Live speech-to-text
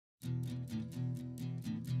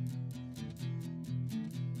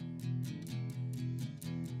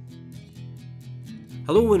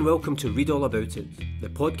Hello and welcome to Read All About It, the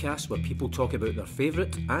podcast where people talk about their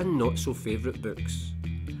favourite and not so favourite books.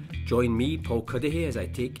 Join me, Paul Cuddihy, as I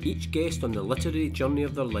take each guest on the literary journey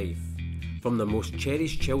of their life, from their most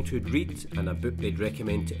cherished childhood read and a book they'd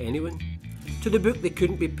recommend to anyone, to the book they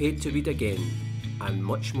couldn't be paid to read again, and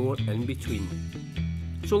much more in between.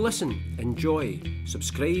 So listen, enjoy,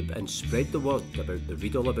 subscribe and spread the word about the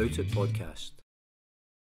Read All About It podcast.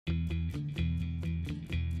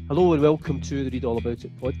 Hello and welcome to the Read All About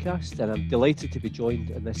It podcast, and I'm delighted to be joined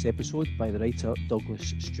in this episode by the writer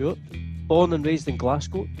Douglas Stuart. Born and raised in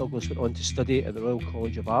Glasgow, Douglas went on to study at the Royal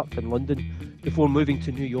College of Art in London before moving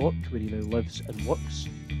to New York, where he now lives and works.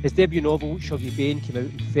 His debut novel, Shuggie Bain, came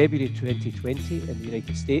out in February 2020 in the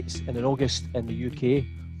United States and in August in the UK,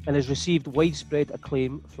 and has received widespread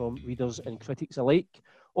acclaim from readers and critics alike,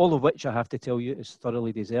 all of which I have to tell you is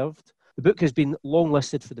thoroughly deserved. The book has been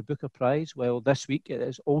long-listed for the Booker Prize, while this week it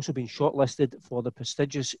has also been shortlisted for the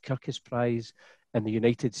prestigious Kirkus Prize in the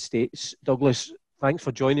United States. Douglas, thanks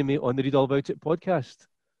for joining me on the Read All About It podcast.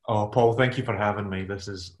 Oh, Paul, thank you for having me. This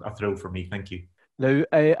is a thrill for me. Thank you. Now,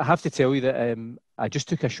 I have to tell you that I just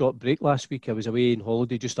took a short break last week. I was away on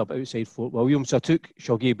holiday just up outside Fort William, so I took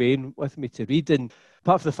Shuggie Bain with me to read. And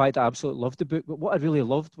apart from the fact that I absolutely loved the book, but what I really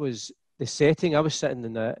loved was the setting. I was sitting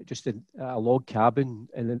in a log cabin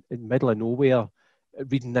in the middle of nowhere,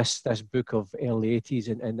 reading this book of early 80s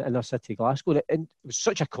in inner city Glasgow. And it was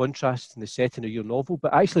such a contrast in the setting of your novel,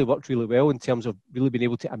 but it actually worked really well in terms of really being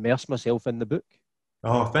able to immerse myself in the book.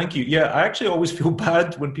 Oh, thank you. Yeah, I actually always feel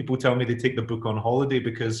bad when people tell me they take the book on holiday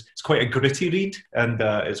because it's quite a gritty read and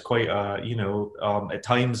it's quite, at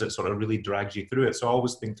times it sort of really drags you through it. So I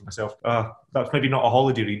always think to myself, that's maybe not a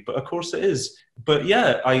holiday read, but of course it is. But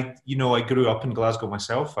yeah, I grew up in Glasgow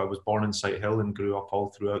myself. I was born in Sighthill and grew up all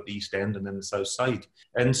throughout the East End and then the South Side.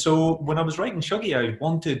 And so when I was writing Shuggie,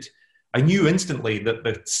 I knew instantly that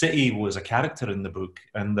the city was a character in the book,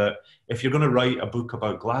 and that if you're going to write a book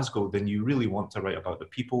about Glasgow, then you really want to write about the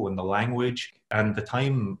people and the language and the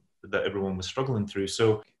time that everyone was struggling through.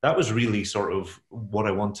 So that was really sort of what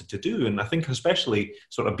I wanted to do. And I think especially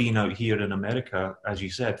sort of being out here in America, as you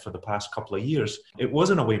said, for the past couple of years, it was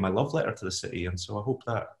in a way my love letter to the city. And so I hope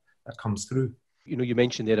that comes through. You know, you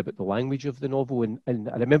mentioned there about the language of the novel, and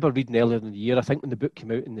I remember reading earlier in the year, I think when the book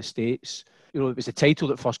came out in the States, it was the title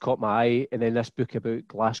that first caught my eye, and then this book about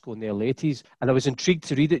Glasgow in the early 80s. And I was intrigued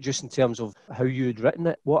to read it just in terms of how you had written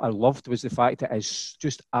it. What I loved was the fact that it's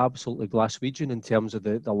just absolutely Glaswegian in terms of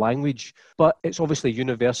the language, but it's obviously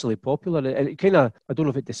universally popular. And it kind of, I don't know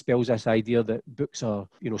if it dispels this idea that books are,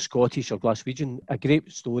 Scottish or Glaswegian. A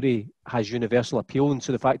great story has universal appeal. And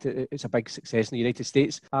so the fact that it's a big success in the United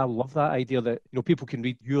States, I love that idea that, people can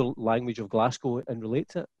read your language of Glasgow and relate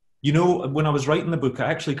to it. When I was writing the book, I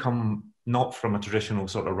actually come not from a traditional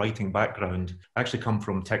sort of writing background. I actually come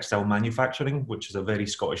from textile manufacturing, which is a very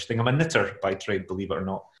Scottish thing. I'm a knitter by trade, believe it or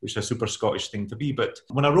not, which is a super Scottish thing to be. But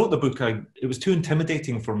when I wrote the book, it was too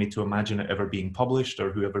intimidating for me to imagine it ever being published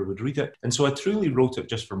or whoever would read it. And so I truly wrote it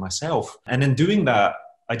just for myself. And in doing that,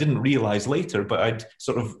 I didn't realize later, but I'd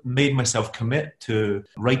sort of made myself commit to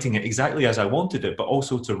writing it exactly as I wanted it, but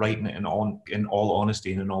also to writing it in all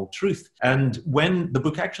honesty and in all truth. And when the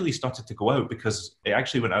book actually started to go out, because it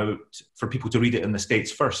actually went out for people to read it in the States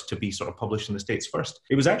first, to be sort of published in the States first,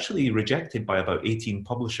 it was actually rejected by about 18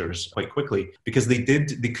 publishers quite quickly because they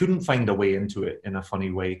couldn't find a way into it in a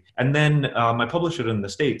funny way. And then my publisher in the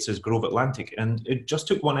States is Grove Atlantic, and it just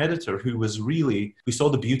took one editor who saw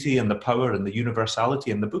the beauty and the power and the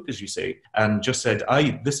universality in the book, as you say, and just said,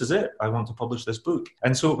 this is it. I want to publish this book.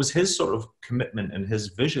 And so it was his sort of commitment and his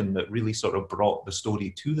vision that really sort of brought the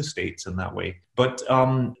story to the States in that way. But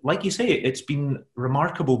like you say, it's been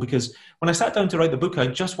remarkable because when I sat down to write the book, I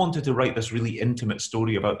just wanted to write this really intimate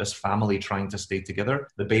story about this family trying to stay together,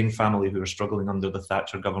 the Bain family who are struggling under the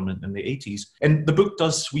Thatcher government in the 80s. And the book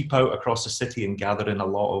does sweep out across the city and gather in a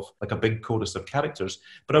lot of, like a big chorus of characters.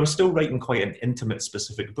 But I was still writing quite an intimate,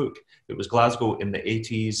 specific book. It was Glasgow in the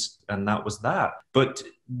 80s, and that was that. But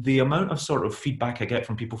the amount of sort of feedback I get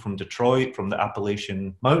from people from Detroit, from the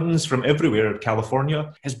Appalachian Mountains, from everywhere,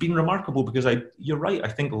 California, has been remarkable because you're right, I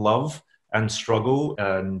think love and struggle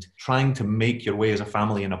and trying to make your way as a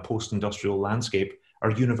family in a post-industrial landscape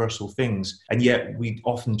are universal things. And yet we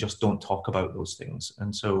often just don't talk about those things.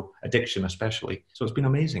 And so addiction especially. So it's been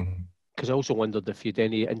amazing. Because I also wondered if you'd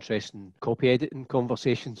any interest in copy editing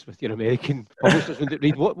conversations with your American publishers when they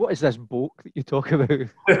read, what is this bulk that you talk about?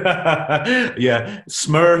 Yeah,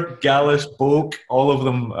 Smur, Gallus, Boak, all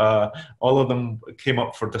of them came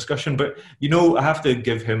up for discussion. But I have to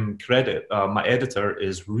give him credit. My editor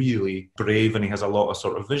is really brave, and he has a lot of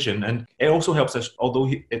sort of vision. And it also helps us,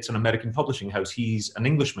 although it's an American publishing house, he's an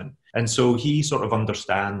Englishman, and so he sort of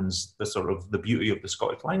understands the beauty of the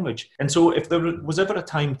Scottish language. And so, if there was ever a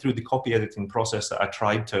time through the copy editing process that I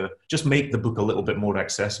tried to just make the book a little bit more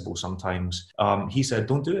accessible, sometimes he said,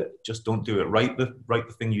 "Don't do it. Just don't do it. Write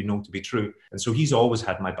the thing you know to be true." And so he's always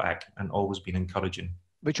had my back and always been encouraging.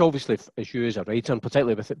 Which obviously, as you as a writer, and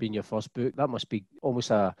particularly with it being your first book, that must be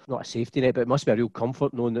almost not a safety net, but it must be a real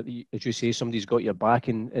comfort knowing that, as you say, somebody's got your back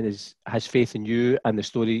and has faith in you and the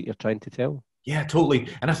story you're trying to tell. Yeah, totally.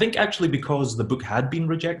 And I think actually because the book had been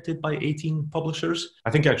rejected by 18 publishers,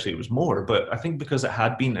 I think actually it was more, but I think because it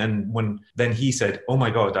had been, and when then he said, "Oh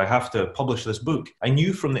my God, I have to publish this book," I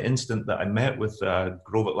knew from the instant that I met with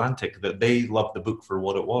Grove Atlantic that they loved the book for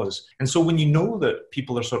what it was. And so when you know that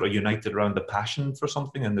people are sort of united around the passion for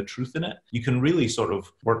something and the truth in it, you can really sort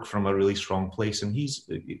of work from a really strong place. And he's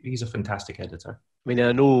a fantastic editor. I mean,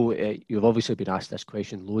 I know you've obviously been asked this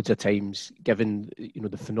question loads of times, given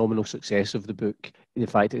the phenomenal success of the book, the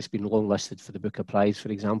fact that it's been longlisted for the Booker Prize, for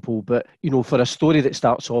example. But for a story that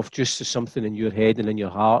starts off just as something in your head and in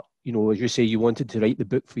your heart, as you say, you wanted to write the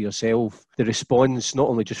book for yourself. The response, not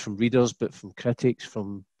only just from readers, but from critics,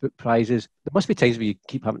 from book prizes. There must be times where you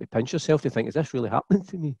keep having to pinch yourself to think, is this really happening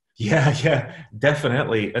to me? Yeah,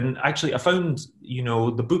 definitely. And actually, I found,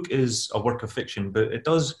 the book is a work of fiction, but it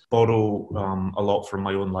does borrow a lot from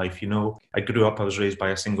my own life. I was raised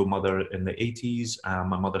by a single mother in the 80s.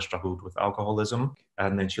 My mother struggled with alcoholism,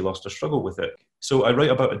 and then she lost her struggle with it. So I write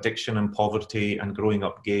about addiction and poverty and growing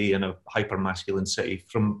up gay in a hyper-masculine city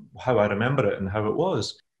from how I remember it and how it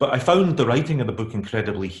was. But I found the writing of the book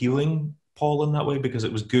incredibly healing, Paul, in that way, because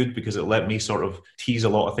it was good, because it let me sort of tease a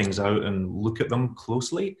lot of things out and look at them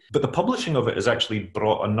closely. But the publishing of it has actually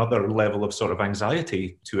brought another level of sort of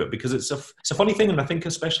anxiety to it, because it's a funny thing, and I think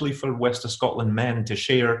especially for West of Scotland men, to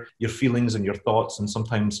share your feelings and your thoughts and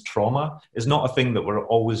sometimes trauma is not a thing that we're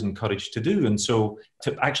always encouraged to do. And so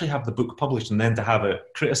to actually have the book published and then to have it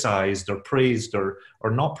criticised or praised or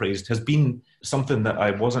not praised has been something that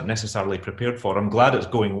I wasn't necessarily prepared for. I'm glad it's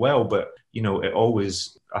going well, but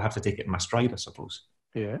I have to take it in my stride, I suppose.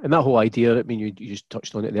 Yeah, and that whole idea, I mean, you just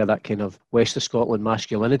touched on it there, that kind of West of Scotland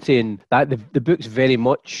masculinity, and that the book's very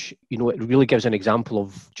much, it really gives an example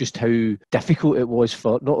of just how difficult it was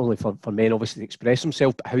for, not only for men, obviously, to express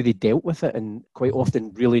themselves, but how they dealt with it in quite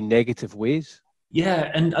often really negative ways.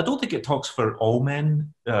 Yeah, and I don't think it talks for all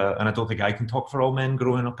men, and I don't think I can talk for all men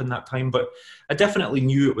growing up in that time, but I definitely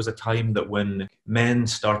knew it was a time that when men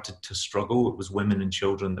started to struggle, it was women and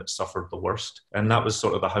children that suffered the worst. And that was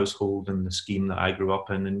sort of the household and the scheme that I grew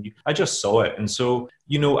up in, and I just saw it. And so,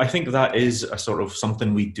 I think that is a sort of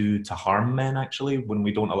something we do to harm men, actually, when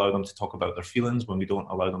we don't allow them to talk about their feelings, when we don't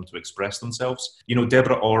allow them to express themselves.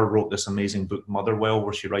 Deborah Orr wrote this amazing book, Motherwell,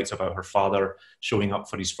 where she writes about her father showing up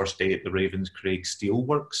for his first day at the Ravenscraig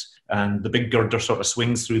Steelworks, and the big girder sort of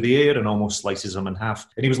swings through the air and almost slices him in half.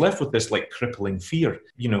 And he was left with this crippling fear,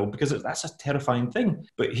 because that's a terrifying thing,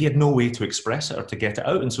 but he had no way to express it or to get it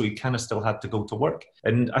out. And so he kind of still had to go to work.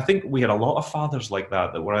 And I think we had a lot of fathers like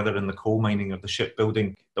that were either in the coal mining or the shipbuilding,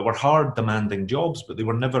 that were hard, demanding jobs, but they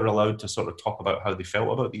were never allowed to sort of talk about how they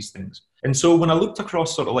felt about these things. And so when I looked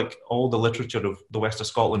across sort of all the literature of the West of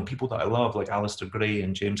Scotland, people that I love, like Alistair Gray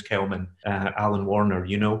and James Kelman, Alan Warner,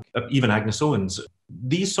 even Agnes Owens,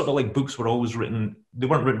 these sort of books were always written, they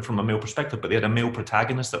weren't written from a male perspective, but they had a male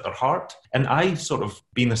protagonist at their heart. And I sort of,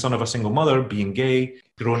 being the son of a single mother, being gay,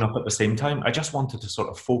 growing up at the same time, I just wanted to sort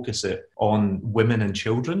of focus it on women and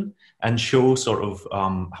children and show sort of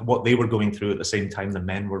what they were going through at the same time the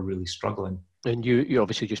men were really struggling. And you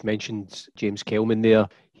obviously just mentioned James Kelman there.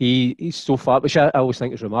 He's so far, which I always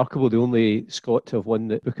think is remarkable, the only Scot to have won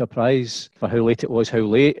the Booker Prize for How Late It Was, How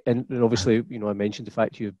Late. And obviously, I mentioned the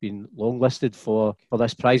fact you've been longlisted for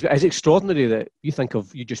this prize. But it's extraordinary that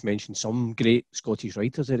you just mentioned some great Scottish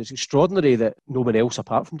writers there. It's extraordinary that no one else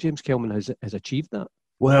apart from James Kelman has achieved that.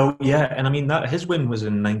 Well, yeah, and I mean his win was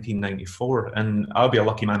in 1994, and I'll be a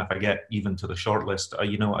lucky man if I get even to the shortlist.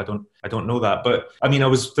 I don't know that, but I mean, I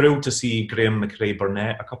was thrilled to see Graham McRae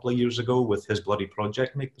Burnett a couple of years ago with His Bloody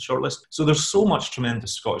Project make the shortlist. So there's so much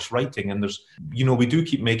tremendous Scottish writing, and there's, we do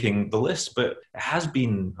keep making the list, but it has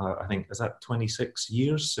been, I think, is that 26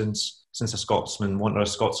 years since a Scotsman won, or a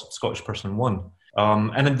Scottish person won.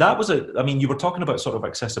 And then that was you were talking about sort of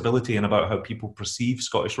accessibility and about how people perceive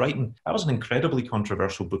Scottish writing. That was an incredibly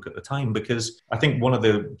controversial book at the time, because I think one of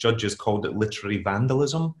the judges called it literary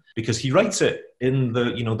vandalism, because he writes it in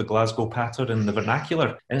the Glasgow patter in the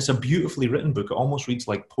vernacular, and it's a beautifully written book. It almost reads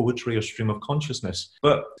like poetry or stream of consciousness,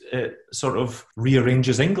 but it sort of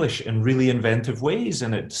rearranges English in really inventive ways,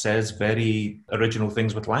 and it says very original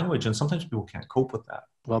things with language, and sometimes people can't cope with that.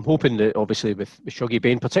 Well, I'm hoping that obviously with Shuggie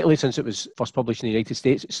Bain, particularly since it was first published in the United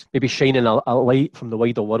States, it's maybe shining a light from the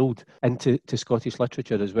wider world into Scottish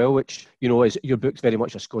literature as well, which, is your book's very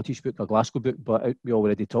much a Scottish book, a Glasgow book, but we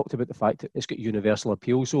already talked about the fact that it's got universal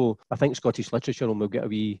appeal. So I think Scottish literature will get a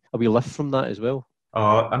wee lift from that as well.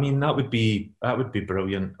 That would be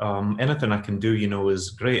brilliant. Anything I can do, is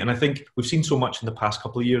great. And I think we've seen so much in the past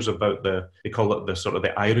couple of years about they call it the sort of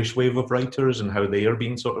the Irish wave of writers and how they are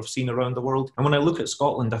being sort of seen around the world. And when I look at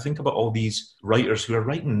Scotland, I think about all these writers who are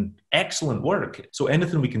writing excellent work. So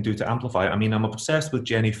anything we can do to amplify it. I mean, I'm obsessed with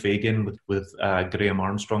Jenny Fagan, with Graham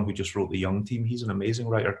Armstrong, who just wrote The Young Team. He's an amazing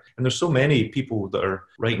writer. And there's so many people that are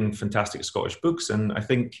writing fantastic Scottish books. And I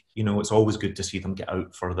think, it's always good to see them get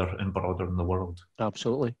out further and broader in the world.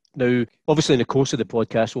 Absolutely. Now, obviously in the course of the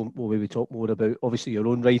podcast, we'll maybe talk more about obviously your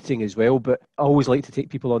own writing as well, but I always like to take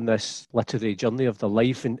people on this literary journey of their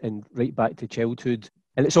life and right back to childhood.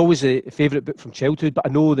 And it's always a favourite book from childhood, but I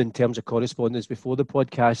know in terms of correspondence before the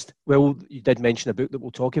podcast, well, you did mention a book that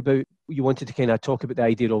we'll talk about. You wanted to kind of talk about the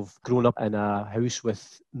idea of growing up in a house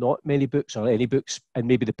with not many books or any books, and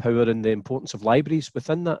maybe the power and the importance of libraries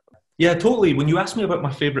within that. Yeah, totally. When you asked me about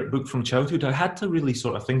my favourite book from childhood, I had to really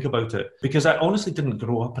sort of think about it, because I honestly didn't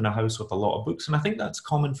grow up in a house with a lot of books. And I think that's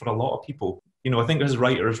common for a lot of people. I think as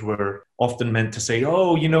writers, we're often meant to say,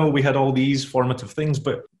 we had all these formative things.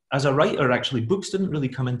 But as a writer, actually, books didn't really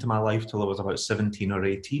come into my life till I was about 17 or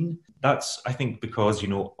 18. That's, I think, because,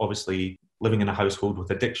 obviously living in a household with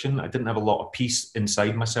addiction, I didn't have a lot of peace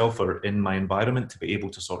inside myself or in my environment to be able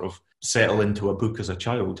to sort of settle into a book as a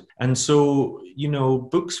child. And so,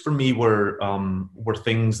 books for me were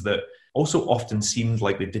things that also often seemed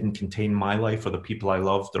like they didn't contain my life or the people I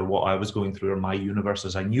loved or what I was going through or my universe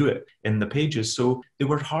as I knew it in the pages. So they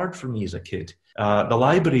were hard for me as a kid. The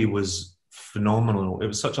library was phenomenal. It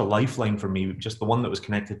was such a lifeline for me, just the one that was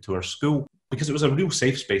connected to our school, because it was a real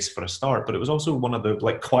safe space for a start, but it was also one of the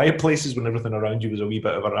quiet places when everything around you was a wee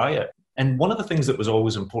bit of a riot. And one of the things that was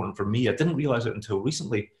always important for me, I didn't realize it until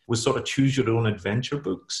recently, was sort of choose your own adventure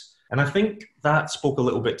books. And I think that spoke a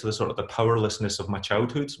little bit to the sort of the powerlessness of my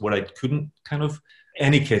childhood, where I couldn't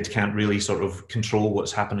any kid can't really sort of control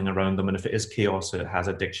what's happening around them. And if it is chaos, it has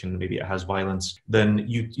addiction, maybe it has violence, then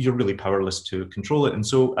you're really powerless to control it. And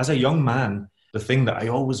so as a young man, the thing that I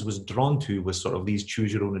always was drawn to was sort of these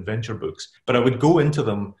choose your own adventure books. But I would go into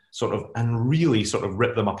them sort of and really sort of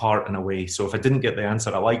rip them apart in a way. So if I didn't get the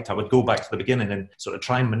answer I liked, I would go back to the beginning and sort of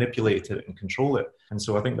try and manipulate it and control it. And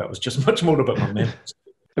so I think that was just much more about my mental.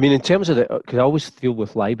 I mean, in terms of because I always deal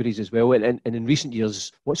with libraries as well, and in recent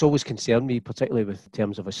years, what's always concerned me, particularly with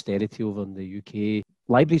terms of austerity over in the UK,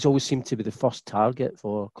 libraries always seem to be the first target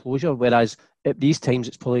for closure, whereas at these times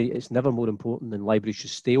it's never more important than libraries should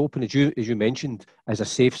stay open, as you mentioned, as a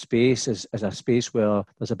safe space, as a space where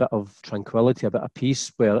there's a bit of tranquility, a bit of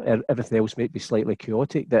peace, where everything else might be slightly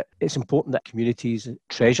chaotic, that it's important that communities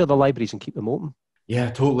treasure the libraries and keep them open. Yeah,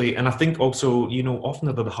 totally. And I think also, often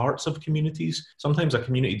they're the hearts of communities. Sometimes a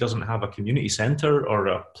community doesn't have a community centre or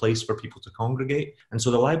a place for people to congregate. And so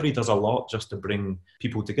the library does a lot just to bring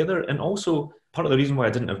people together. And also part of the reason why I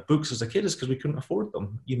didn't have books as a kid is because we couldn't afford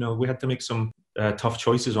them. We had to make some tough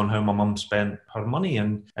choices on how my mum spent her money.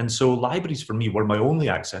 And so libraries for me were my only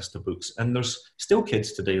access to books. And there's still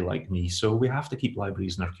kids today like me. So we have to keep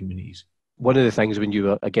libraries in our communities. One of the things when we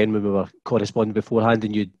were corresponding beforehand,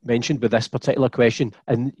 and you mentioned with this particular question,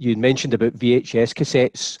 and you mentioned about VHS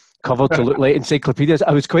cassettes covered to look like encyclopedias,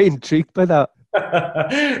 I was quite intrigued by that.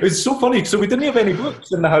 It was so funny. So we didn't have any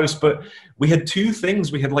books in the house, but we had two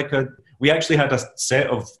things. We actually had a set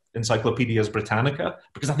of Encyclopedias Britannica,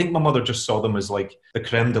 because I think my mother just saw them as like the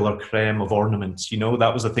creme de la creme of ornaments.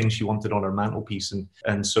 That was the thing she wanted on her mantelpiece.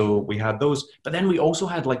 And so we had those. But then we also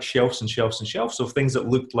had like shelves and shelves and shelves of things that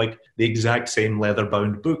looked like the exact same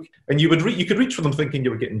leather-bound book. And you could reach for them thinking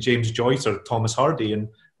you were getting James Joyce or Thomas Hardy, and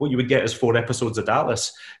what you would get is 4 episodes of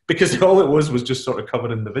Dallas, because all it was just sort of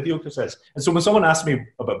covered in the video cassettes. And so when someone asks me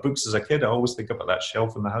about books as a kid, I always think about that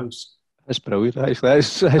shelf in the house. That's brilliant, actually.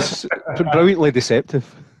 That's brilliantly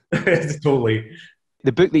deceptive. Totally.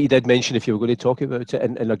 The book that you did mention, if you were going to talk about it,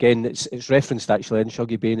 and again, it's referenced actually in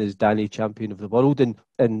Shuggie Bain as Danny, Champion of the World. And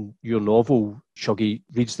in your novel, Shuggie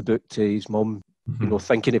reads the book to his mum you know,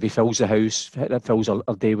 thinking if he fills the house, fills her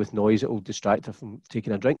day with noise, it will distract her from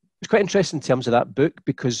taking a drink. It's quite interesting in terms of that book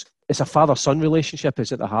because it's a father-son relationship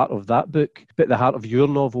is at the heart of that book, but at the heart of your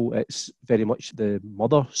novel, it's very much the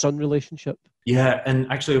mother-son relationship. Yeah,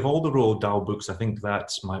 and actually of all the Roald Dahl books, I think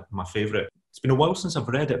that's my favourite. It's been a while since I've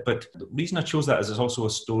read it, but the reason I chose that is it's also a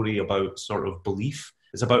story about sort of belief.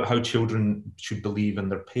 It's about how children should believe in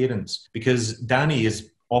their parents, because Danny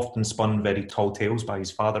is often spun very tall tales by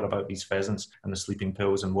his father about these pheasants and the sleeping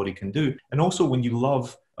pills and what he can do. And also when you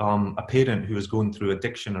love a parent who is going through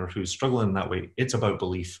addiction or who's struggling in that way, it's about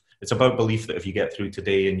belief. It's about belief that if you get through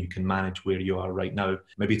today and you can manage where you are right now,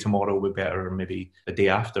 maybe tomorrow will be better, or maybe the day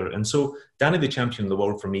after. And so Danny the Champion of the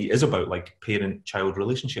World for me is about like parent-child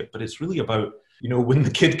relationship, but it's really about, you know, when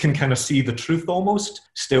the kid can kind of see the truth almost,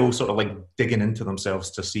 still sort of like digging into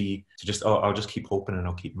themselves to just, oh, I'll just keep hoping and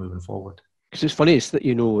I'll keep moving forward. Because it's funny, it's that,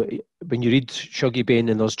 you know, when you read Shuggie Bain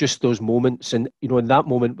and there's just those moments, and, you know, in that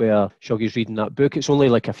moment where Shuggie's reading that book, it's only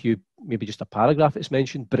like a few, maybe just a paragraph it's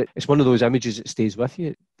mentioned, but it's one of those images that stays with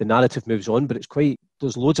you. The narrative moves on, but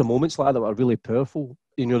there's loads of moments like that are really powerful.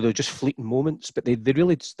 You know, they're just fleeting moments, but they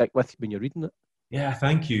really stick with you when you're reading it. Yeah,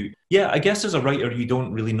 thank you. Yeah, I guess as a writer, you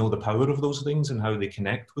don't really know the power of those things and how they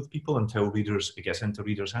connect with people until it gets into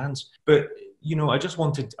readers' hands. But, you know, I just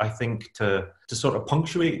wanted, I think, to sort of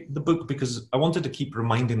punctuate the book, because I wanted to keep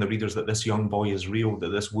reminding the readers that this young boy is real, that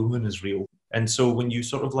this woman is real. And so when you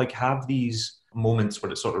sort of like have these moments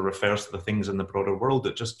where it sort of refers to the things in the broader world,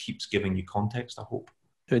 it just keeps giving you context, I hope.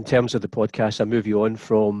 So in terms of the podcast, I move you on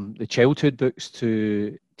from the childhood books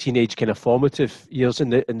to teenage kind of formative years in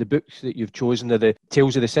the books that you've chosen, the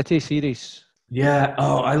Tales of the City series. Yeah,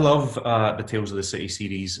 I love the Tales of the City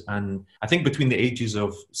series, and I think between the ages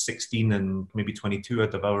of 16 and maybe 22, I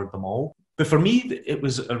devoured them all. But for me, it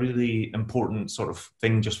was a really important sort of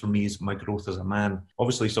thing just for me as my growth as a man.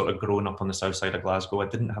 Obviously, sort of growing up on the south side of Glasgow, I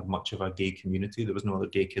didn't have much of a gay community. There was no other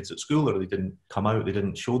gay kids at school, or they didn't come out, they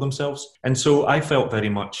didn't show themselves. And so I felt very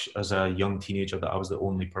much as a young teenager that I was the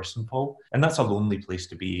only person, Paul. And that's a lonely place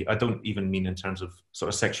to be. I don't even mean in terms of sort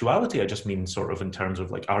of sexuality. I just mean sort of in terms of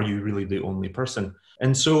like, are you really the only person?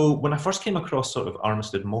 And so when I first came across sort of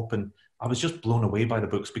Armistead Maupin, I was just blown away by the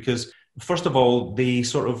books because, first of all, they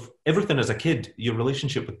sort of, everything as a kid, your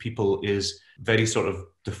relationship with people is very sort of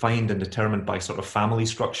defined and determined by sort of family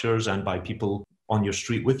structures and by people on your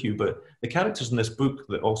street with you. But the characters in this book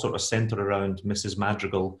that all sort of center around Mrs.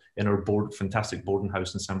 Madrigal in her fantastic boarding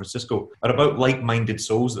house in San Francisco are about like-minded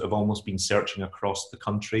souls that have almost been searching across the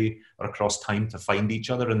country or across time to find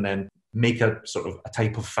each other and then make a sort of a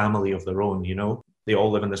type of family of their own, you know? They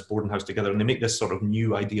all live in this boarding house together and they make this sort of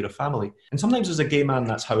new idea of family. And sometimes as a gay man,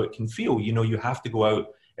 that's how it can feel. You know, you have to go out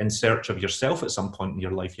in search of yourself at some point in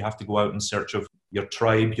your life. You have to go out in search of your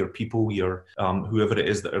tribe, your people, your whoever it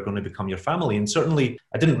is that are going to become your family. And certainly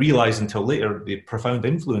I didn't realize until later the profound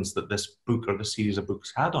influence that this book or this series of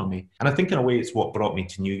books had on me. And I think in a way it's what brought me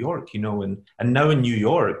to New York, you know, and now in New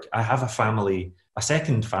York, I have a family, a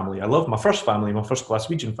second family. I love my first family, my first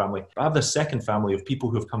Glaswegian family. But I have this second family of people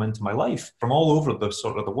who have come into my life from all over the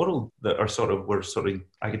sort of the world that are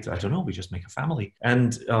I don't know, we just make a family.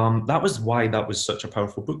 And that was why that was such a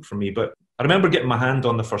powerful book for me. But I remember getting my hand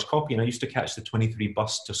on the first copy and I used to catch the 23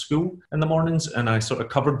 bus to school in the mornings and I sort of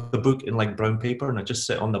covered the book in like brown paper and I just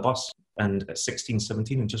sit on the bus and at 16,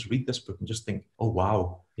 17 and just read this book and just think, oh,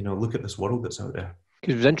 wow, you know, look at this world that's out there.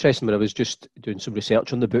 Because it was interesting when I was just doing some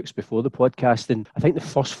research on the books before the podcast, and I think the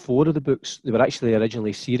first 4 of the books, they were actually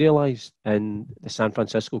originally serialised in the San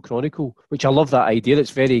Francisco Chronicle, which I love that idea. It's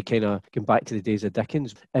very kind of going back to the days of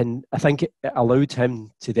Dickens. And I think it allowed him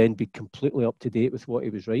to then be completely up to date with what he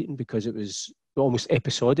was writing because it was almost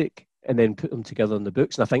episodic and then put them together in the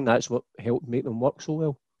books. And I think that's what helped make them work so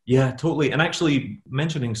well. Yeah, totally. And actually,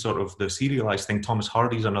 mentioning sort of the serialized thing, Thomas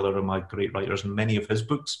Hardy's another of my great writers, and many of his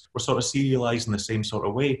books were sort of serialized in the same sort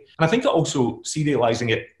of way. And I think also serializing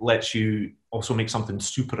it lets you also make something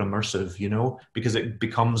super immersive, you know, because it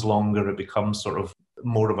becomes longer, it becomes sort of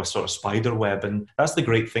more of a sort of spider web. And that's the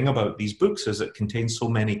great thing about these books is it contains so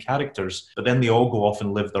many characters, but then they all go off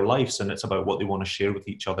and live their lives and it's about what they want to share with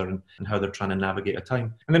each other and how they're trying to navigate a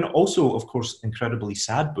time. And then also, of course, incredibly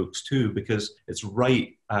sad books too, because it's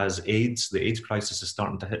right as the AIDS crisis is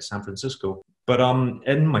starting to hit San Francisco. But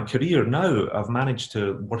in my career now, I've managed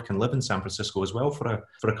to work and live in San Francisco as well for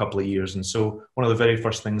a couple of years. And so one of the very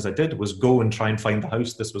first things I did was go and try and find the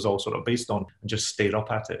house this was all sort of based on and just stare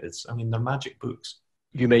up at it. They're magic books.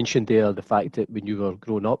 You mentioned there the fact that when you were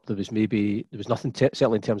growing up, there was nothing,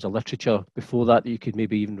 certainly in terms of literature before that you could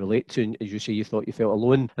maybe even relate to. And as you say, you thought you felt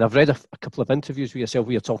alone. And I've read a couple of interviews with yourself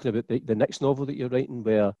where you're talking about the next novel that you're writing,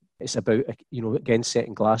 where it's about, again, set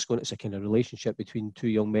in Glasgow, and it's a kind of relationship between two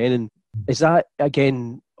young men. And is that,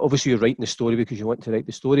 again, obviously you're writing the story because you want to write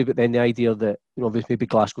the story, but then the idea that, maybe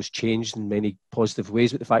Glasgow's changed in many positive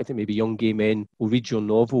ways, but the fact that maybe young gay men will read your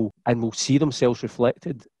novel and will see themselves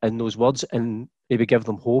reflected in those words and maybe give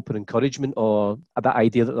them hope and encouragement, or that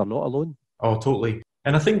idea that they're not alone. Oh, totally.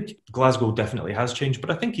 And I think Glasgow definitely has changed, but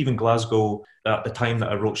I think even Glasgow at the time that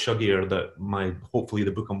I wrote Shuggie, or that hopefully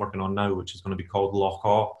the book I'm working on now, which is going to be called Loch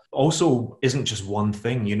Awe, also isn't just one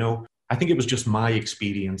thing, I think it was just my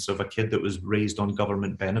experience of a kid that was raised on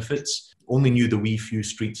government benefits, only knew the wee few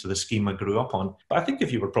streets of the scheme I grew up on. But I think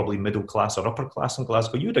if you were probably middle class or upper class in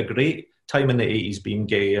Glasgow, you had a great time in the 80s being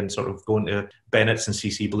gay and sort of going to Bennett's and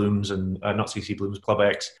CC Bloom's and not CC Bloom's, Club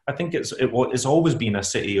X. I think it's always been a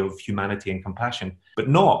city of humanity and compassion, but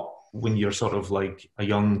not when you're sort of like a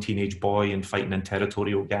young teenage boy and fighting in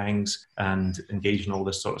territorial gangs and engaging in all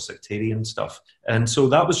this sort of sectarian stuff. And so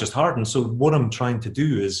that was just hard. And so what I'm trying to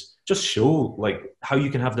do is just show like how you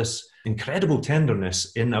can have this incredible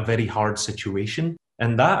tenderness in a very hard situation.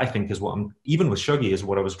 And that, I think, is what even with Shuggie, is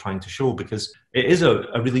what I was trying to show, because it is a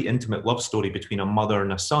really intimate love story between a mother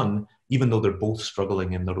and a son, even though they're both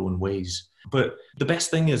struggling in their own ways. But the best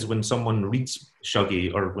thing is when someone reads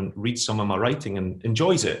Shuggie or reads some of my writing and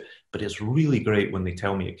enjoys it, but it's really great when they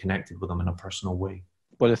tell me it connected with them in a personal way.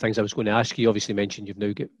 One of the things I was going to ask you obviously mentioned you've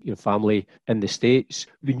now got your family in the States.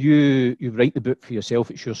 When you write the book for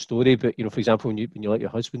yourself, it's your story, but, for example, when you let your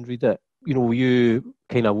husband read it, were you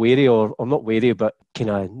kind of wary or not wary, but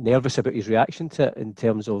kind of nervous about his reaction to it in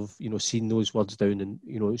terms of, seeing those words down and,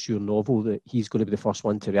 it's your novel, that he's going to be the first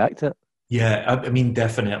one to react to it? Yeah, I mean,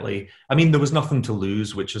 definitely. I mean, there was nothing to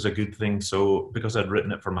lose, which is a good thing. So because I'd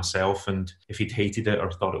written it for myself, and if he'd hated it or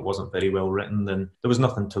thought it wasn't very well written, then there was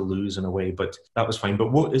nothing to lose in a way, but that was fine.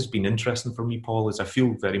 But what has been interesting for me, Paul, is I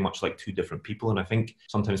feel very much like two different people. And I think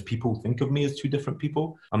sometimes people think of me as two different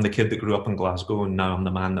people. I'm the kid that grew up in Glasgow, and now I'm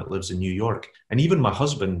the man that lives in New York. And even my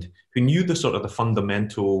husband, who knew the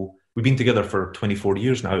fundamental... We've been together for 24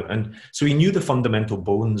 years now. And so he knew the fundamental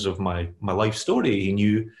bones of my life story. He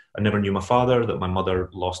knew I never knew my father, that my mother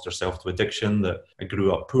lost herself to addiction, that I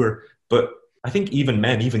grew up poor. But I think even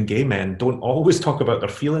men, even gay men, don't always talk about their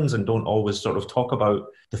feelings and don't always sort of talk about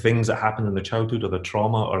the things that happened in the childhood or the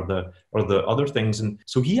trauma or the other things. And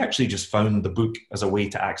so he actually just found the book as a way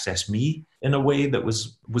to access me in a way that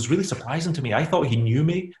was really surprising to me. I thought he knew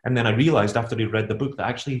me. And then I realized after he read the book that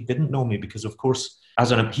actually he didn't know me, because of course,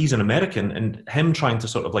 he's an American, and him trying to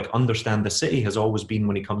sort of like understand the city has always been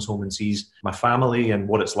when he comes home and sees my family and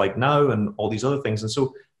what it's like now and all these other things. And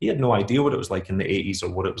so he had no idea what it was like in the 80s or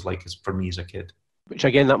what it was like for me as a kid. Which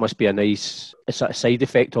again, that must be a nice sort of side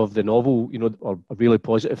effect of the novel, or a really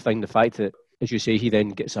positive thing. The fact that, as you say, he then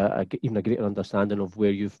gets even a greater understanding of where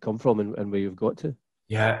you've come from and where you've got to.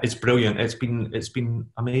 Yeah, it's brilliant. It's been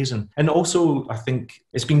amazing. And also, I think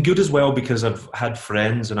it's been good as well because I've had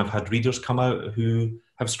friends and I've had readers come out who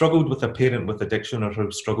have struggled with a parent with addiction or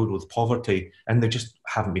have struggled with poverty, and they just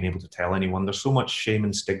haven't been able to tell anyone. There's so much shame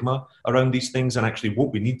and stigma around these things, and actually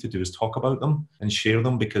what we need to do is talk about them and share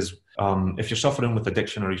them, because if you're suffering with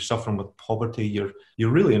addiction or you're suffering with poverty,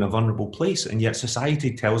 you're really in a vulnerable place, and yet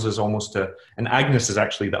society tells us almost to, and Agnes is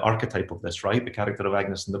actually the archetype of this, right? The character of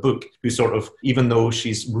Agnes in the book, who sort of, even though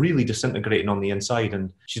she's really disintegrating on the inside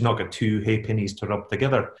and she's not got two halfpennies to rub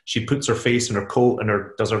together, she puts her face in her coat and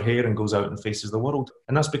does her hair and goes out and faces the world.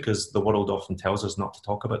 And that's because the world often tells us not to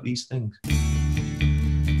talk about these things.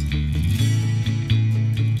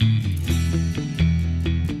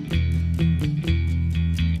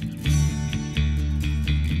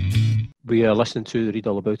 We are listening to the Read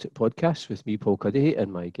All About It podcast with me, Paul Cuddihy,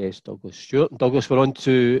 and my guest, Douglas Stuart. Douglas, we're on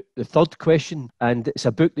to the third question, and it's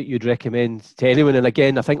a book that you'd recommend to anyone. And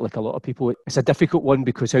again, I think like a lot of people, it's a difficult one,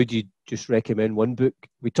 because how do you just recommend one book?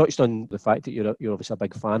 We touched on the fact that you're obviously a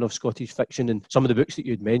big fan of Scottish fiction, and some of the books that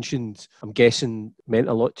you'd mentioned, I'm guessing, meant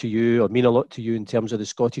a lot to you or mean a lot to you in terms of the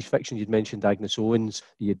Scottish fiction. You'd mentioned Agnes Owens,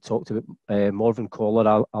 you'd talked about Morven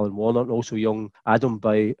Collar, Alan Warner, and also Young Adam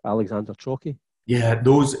by Alexander Trocchi. Yeah,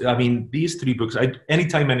 these three books,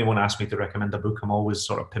 anytime anyone asks me to recommend a book, I'm always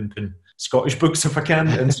sort of pimping Scottish books if I can.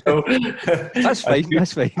 And so that's fine.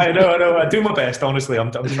 That's fine. I know. I do my best, honestly.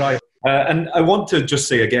 I'm trying. And I want to just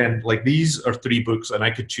say again, like, these are three books, and I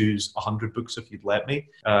could choose 100 books if you'd let me.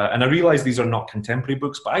 And I realize these are not contemporary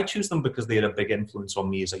books, but I choose them because they had a big influence on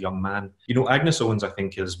me as a young man. Agnes Owens, I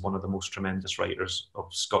think, is one of the most tremendous writers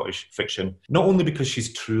of Scottish fiction, not only because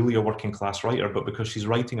she's truly a working class writer, but because she's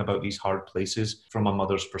writing about these hard places from a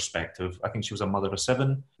mother's perspective. I think she was a mother of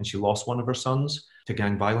 7 and she lost one of her sons. to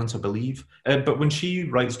gang violence, I believe. But when she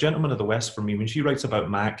writes Gentleman of the West, for me, when she writes about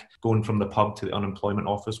Mac going from the pub to the unemployment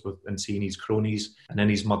office and seeing his cronies and in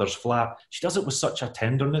his mother's flat, she does it with such a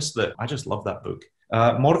tenderness that I just love that book.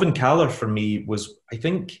 Morven Caller for me was, I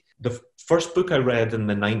think, the first book I read in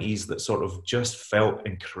the 90s that sort of just felt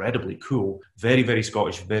incredibly cool. Very, very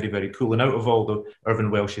Scottish, very, very cool. And out of all the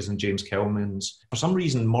Irvin Welsh's and James Kelman's, for some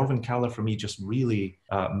reason, Morven Caller for me just really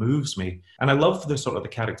moves me. And I love the sort of the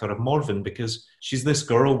character of Morven because she's this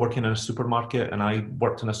girl working in a supermarket, and I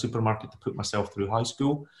worked in a supermarket to put myself through high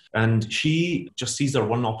school. And she just sees her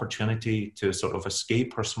one opportunity to sort of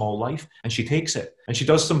escape her small life, and she takes it. And she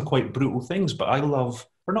does some quite brutal things, but I love...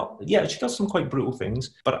 she does some quite brutal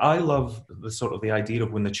things, but I love the sort of the idea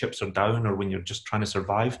of when the chips are down or when you're just trying to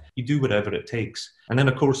survive, you do whatever it takes. And then,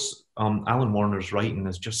 of course, Alan Warner's writing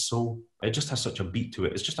is just so... It just has such a beat to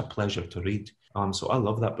it. It's just a pleasure to read. So I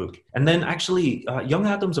love that book. And then actually, Young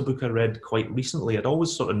Adam's a book I read quite recently. I'd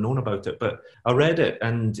always sort of known about it, but I read it,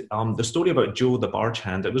 and the story about Joe the barge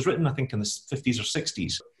hand, it was written, I think, in the 50s or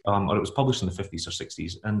 60s, or it was published in the 50s or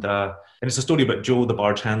 60s. And it's a story about Joe the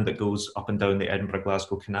barge hand that goes up and down the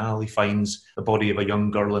Edinburgh-Glasgow Canal. He finds the body of a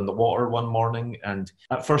young girl in the water one morning, and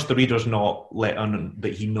at first the reader's not let on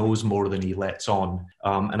that he knows more than he lets on.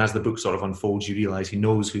 And as the book sort of unfolds, you realise he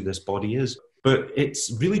knows who this body is. But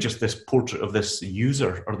it's really just this portrait of this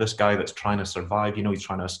user, or this guy that's trying to survive. You know, he's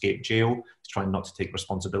trying to escape jail. He's trying not to take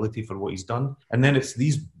responsibility for what he's done. And then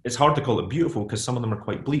it's hard to call it beautiful because some of them are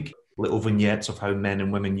quite bleak. Little vignettes of how men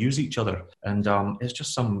and women use each other. And it's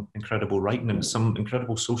just some incredible writing, and some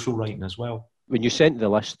incredible social writing as well. When you sent the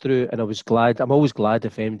list through, and I'm always glad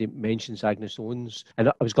if anybody mentions Agnes Owens. And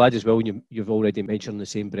I was glad as well when you've already mentioned in the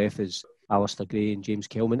same breath as Alistair Gray and James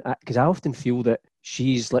Kelman, because I often feel that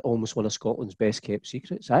she's like almost one of Scotland's best kept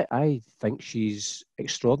secrets. I think she's an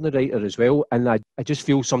extraordinary writer as well, and I just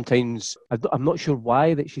feel sometimes, I'm not sure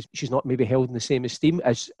why, that she's not maybe held in the same esteem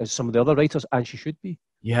as some of the other writers, and she should be.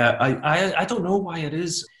 Yeah, I don't know why it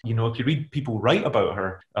is. You know, if you read people write about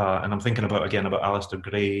her, and I'm thinking about Alistair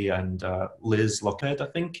Gray and Liz Lockhead, I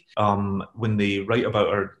think, when they write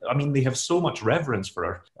about her, I mean, they have so much reverence for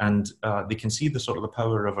her, and they can see the sort of the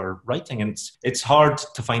power of her writing, and it's hard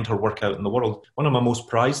to find her work out in the world. One of my most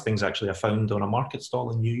prized things, actually, I found on a market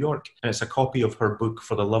stall in New York, and it's a copy of her book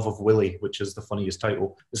For the Love of Willie, which is the funniest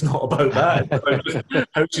title. It's not about that. It's about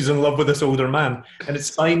how she's in love with this older man, and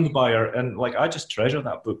it's signed by her, and like, I just treasure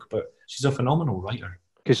that book. But she's a phenomenal writer.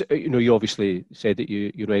 Because, you know, you obviously said that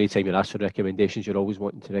you know, anytime you're asked for recommendations, you're always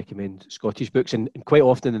wanting to recommend Scottish books. And quite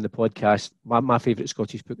often in the podcast, my favourite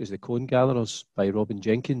Scottish book is The Cone Gatherers by Robin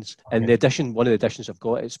Jenkins. Okay. And one of the editions I've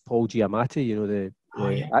got is Paul Giamatti, you know, the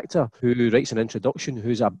actor, who writes an introduction,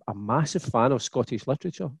 who's a massive fan of Scottish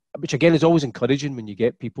literature, which again is always encouraging when you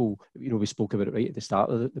get people, you know, we spoke about it right at the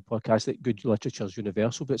start of the podcast, that good literature is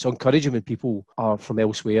universal, but it's encouraging when people are from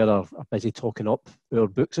elsewhere or are busy talking up our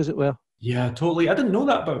books, as it were. Yeah, totally. I didn't know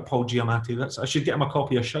that about Paul Giamatti. I should get him a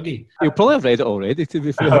copy of Shuggie. You'll probably have read it already, to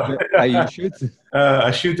be fair. You should.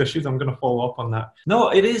 I should. I'm going to follow up on that. No,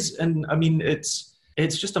 it is. And I mean, it's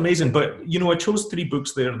just amazing. But, you know, I chose 3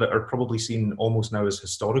 books there that are probably seen almost now as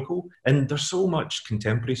historical. And there's so much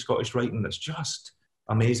contemporary Scottish writing that's just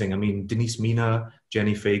amazing. I mean, Denise Mina,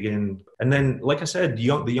 Jenny Fagan. And then, like I said, the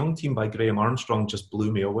Young Team by Graham Armstrong just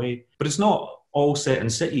blew me away. But it's not all set in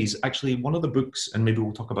cities. Actually, one of the books, and maybe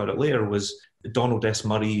we'll talk about it later, was Donald S.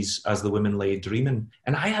 Murray's As the Women Lay Dreaming.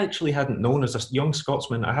 And I actually hadn't known, as a young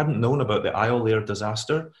Scotsman, I hadn't known about the Isle Lair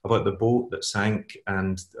disaster, about the boat that sank,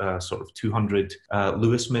 and sort of 200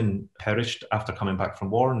 Lewismen perished after coming back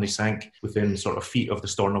from war, and they sank within sort of feet of the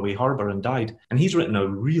Stornoway Harbour and died. And he's written a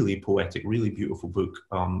really poetic, really beautiful book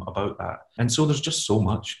about that. And so there's just so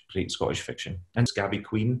much great Scottish fiction. And Scabby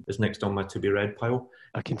Queen is next on my to-be-read pile.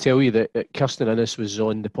 I can tell you that Kirsten Innes was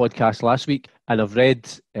on the podcast last week, and I've read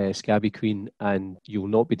Scabby Queen, and you'll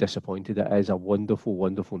not be disappointed. It is a wonderful,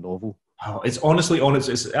 wonderful novel. Oh, it's honestly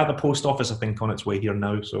it's at the post office, I think, on its way here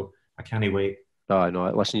now, so I can't wait. Oh,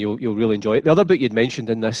 no, listen, you'll really enjoy it. The other book you'd mentioned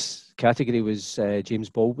in this category was James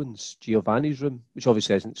Baldwin's Giovanni's Room, which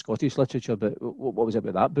obviously isn't Scottish literature, but what was it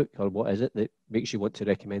about that book, or what is it that makes you want to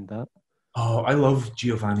recommend that? Oh, I love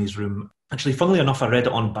Giovanni's Room. Actually, funnily enough, I read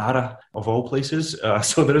it on Barra, of all places,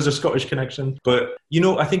 so there is a Scottish connection. But, you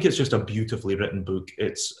know, I think it's just a beautifully written book.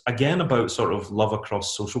 It's, again, about sort of love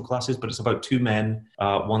across social classes, but it's about 2 men,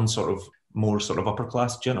 one sort of more sort of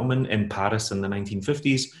upper-class gentleman in Paris in the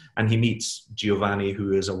 1950s, and he meets Giovanni,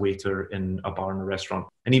 who is a waiter in a bar and a restaurant.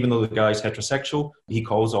 And even though the guy's heterosexual, he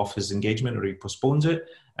calls off his engagement, or he postpones it,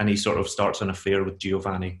 and he sort of starts an affair with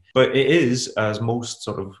Giovanni. But it is, as most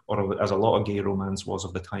sort of, or as a lot of gay romance was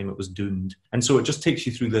of the time, it was doomed. And so it just takes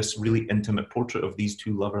you through this really intimate portrait of these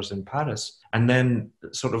two lovers in Paris. And then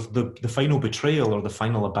sort of the final betrayal or the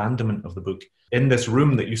final abandonment of the book in this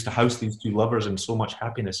room that used to house these two lovers in so much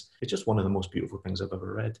happiness. It's just one of the most beautiful things I've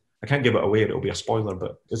ever read. I can't give it away, it'll be a spoiler,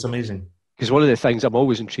 but it's amazing. Because one of the things I'm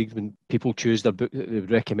always intrigued when people choose their book that they would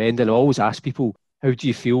recommend, and I always ask people, how do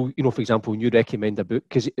you feel, for example, when you recommend a book,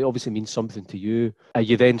 because it obviously means something to you, are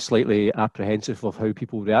you then slightly apprehensive of how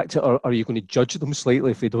people react to it, or are you going to judge them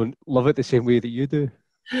slightly if they don't love it the same way that you do?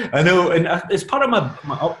 I know, and it's part of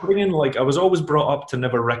my upbringing. Like, I was always brought up to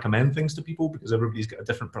never recommend things to people because everybody's got a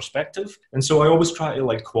different perspective. And so I always try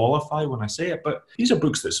to qualify when I say it. But these are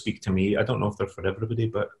books that speak to me. I don't know if they're for everybody,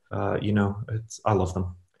 but, I love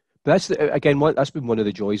them. But that's been one of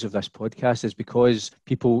the joys of this podcast, is because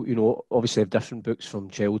people, obviously have different books from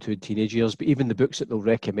childhood, teenage years, but even the books that they'll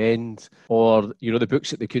recommend, or, the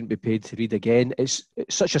books that they couldn't be paid to read again, it's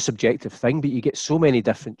such a subjective thing, but you get so many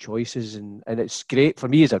different choices, and it's great for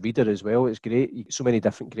me as a reader as well. It's great. You get so many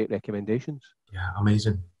different great recommendations. Yeah,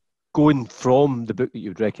 amazing. Going from the book that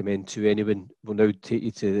you'd recommend to anyone will now take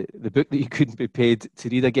you to the book that you couldn't be paid to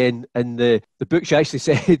read again. And the book you actually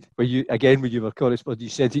said, when you were corresponding, you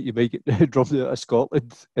said that you might get drummed out of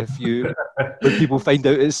Scotland when people find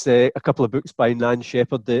out it's a couple of books by Nan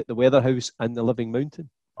Shepherd, The Weather House and The Living Mountain.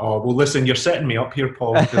 Oh, well, listen, you're setting me up here,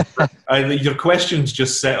 Paul. Your questions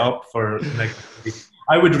just set up for negativity.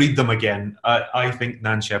 I would read them again. I think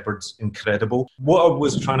Nan Shepherd's incredible. What I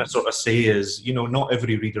was trying to sort of say is, not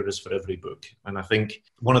every reader is for every book. And I think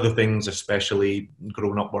one of the things, especially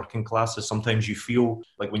growing up working class, is sometimes you feel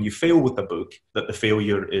like when you fail with a book, that the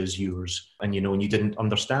failure is yours. And, and you didn't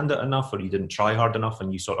understand it enough, or you didn't try hard enough,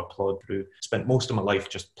 and you sort of plod through. Spent most of my life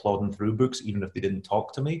just plodding through books, even if they didn't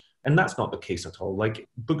talk to me. And that's not the case at all.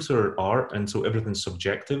 Books are art, and so everything's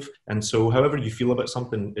subjective. And so however you feel about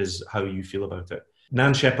something is how you feel about it.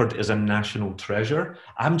 Nan Shepherd is a national treasure.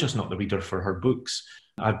 I'm just not the reader for her books.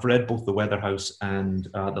 I've read both The Weather House and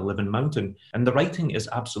The Living Mountain, and the writing is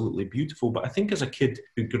absolutely beautiful. But I think as a kid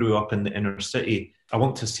who grew up in the inner city, I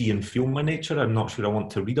want to see and feel my nature. I'm not sure I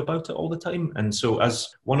want to read about it all the time. And so as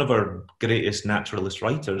one of our greatest naturalist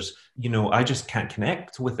writers, I just can't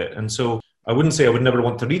connect with it. And so I wouldn't say I would never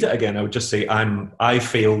want to read it again. I would just say I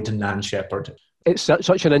failed Nan Shepherd. It's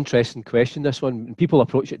such an interesting question, this one. People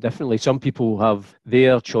approach it differently. Some people have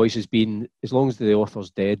their choices been, as long as the author's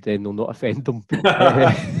dead, then they'll not offend them.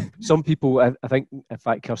 Some people, I think, in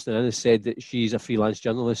fact, Kirsten Innes said that she's a freelance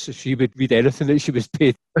journalist, so she would read anything that she was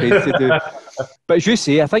paid to do. But as you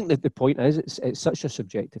say, I think that the point is it's such a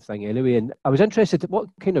subjective thing anyway. And I was interested, what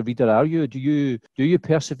kind of reader are you? Do you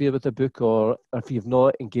persevere with a book, or if you've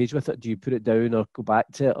not engaged with it, do you put it down or go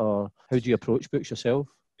back to it, or how do you approach books yourself?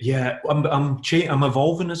 Yeah, I'm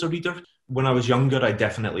evolving as a reader. When I was younger, I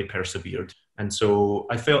definitely persevered. And so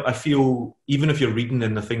I feel even if you're reading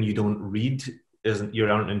and the thing you don't read you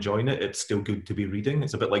aren't enjoying it, it's still good to be reading.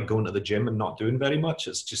 It's a bit like going to the gym and not doing very much.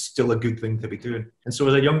 It's just still a good thing to be doing. And so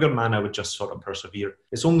as a younger man, I would just sort of persevere.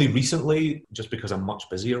 It's only recently, just because I'm much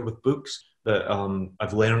busier with books, that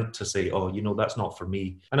I've learned to say, that's not for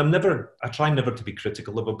me. And I try never to be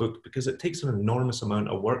critical of a book, because it takes an enormous amount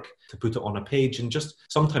of work to put it on a page. And just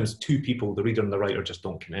sometimes two people, the reader and the writer, just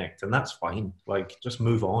don't connect. And that's fine. Just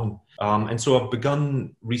move on. And so I've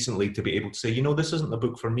begun recently to be able to say, this isn't the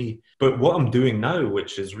book for me. But what I'm doing now,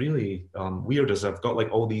 which is really weird, is I've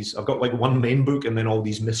got one main book and then all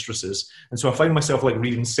these mistresses. And so I find myself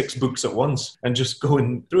reading 6 books at once and just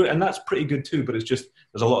going through it. And that's pretty good too. But it's just,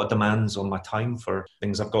 there's a lot of demands on my time for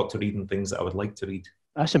things I've got to read and things that I would like to read.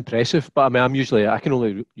 That's impressive, but I can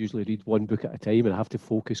only usually read one book at a time, and I have to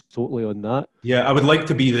focus totally on that. Yeah, I would like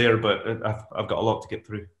to be there, but I've got a lot to get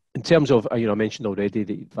through. In terms of, I mentioned already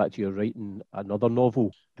that in fact you're writing another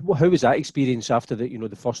novel. How was that experience after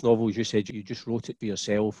the first novel? As you said, you just wrote it for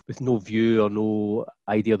yourself with no view or no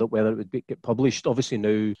idea that whether it would get published. Obviously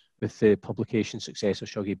now with the publication success of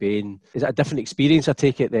Shuggie Bain, is it a different experience, I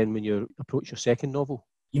take it, then when you approach your second novel?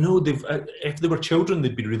 If they were children,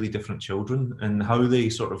 they'd be really different children, and how they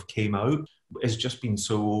sort of came out has just been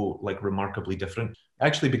so remarkably different. I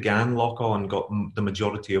actually began Lock On, got the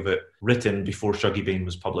majority of it written before Shuggie Bain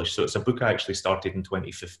was published. So it's a book I actually started in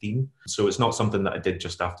 2015. So it's not something that I did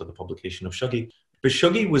just after the publication of Shuggie. But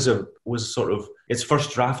Shuggie was sort of, its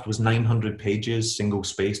first draft was 900 pages,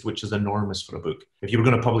 single-spaced, which is enormous for a book. If you were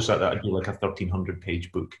going to publish that'd be a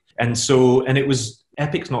 1,300-page book. And it was,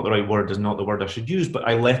 epic's not the right word, is not the word I should use, but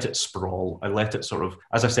I let it sprawl. I let it sort of,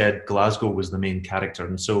 as I said, Glasgow was the main character.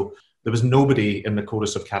 And so there was nobody in the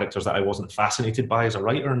chorus of characters that I wasn't fascinated by as a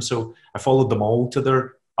writer. And so I followed them all to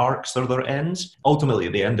their arcs or their ends. Ultimately,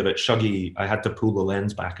 at the end of it, Shuggie, I had to pull the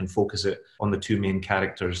lens back and focus it on the two main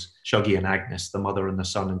characters, Shuggie and Agnes, the mother and the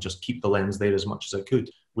son, and just keep the lens there as much as I could,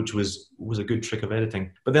 which was a good trick of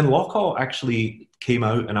editing. But then Lockhaw actually came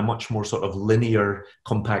out in a much more sort of linear,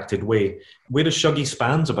 compacted way. Whereas Shuggie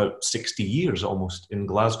spans about 60 years almost in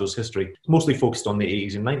Glasgow's history, mostly focused on the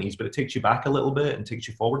 80s and 90s, but it takes you back a little bit and takes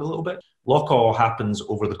you forward a little bit. Lockhaw happens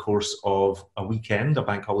over the course of a weekend, a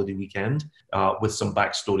bank holiday weekend, with some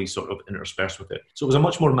backstory sort of interspersed with it. So it was a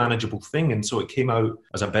much more manageable thing, and so it came out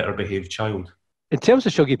as a better behaved child. In terms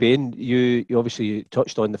of Shuggie Bain, you obviously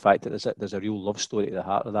touched on the fact that there's a real love story at the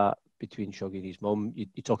heart of that between Shuggie and his mum. You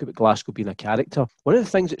talk about Glasgow being a character. One of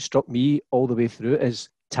the things that struck me all the way through is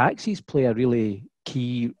taxis play a really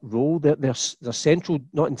key role. They're central,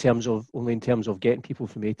 not only in terms of getting people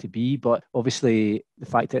from A to B, but obviously the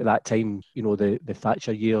fact that at that time, the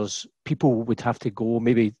Thatcher years, people would have to go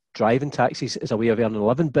maybe driving taxis as a way of earning a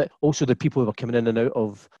living, but also the people who were coming in and out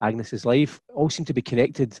of Agnes's life all seem to be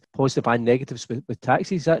connected, positive and negatives, with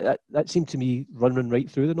taxis. That seemed to me running right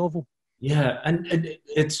through the novel. Yeah, and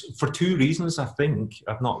it's for two reasons, I think.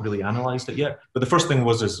 I've not really analysed it yet. But the first thing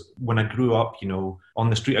is when I grew up, on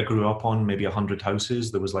the street I grew up on, maybe 100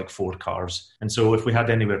 houses, there was like 4 cars. And so if we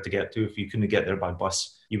had anywhere to get to, if you couldn't get there by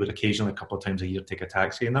bus, you would occasionally a couple of times a year take a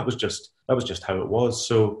taxi. And that was just how it was.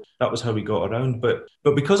 So that was how we got around. But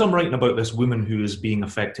because I'm writing about this woman who is being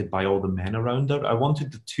affected by all the men around her, I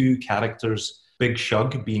wanted the two characters, Big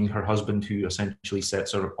Shug being her husband who essentially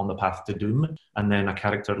sets her on the path to doom, and then a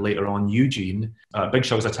character later on, Eugene. Big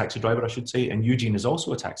Shug's a taxi driver, I should say, and Eugene is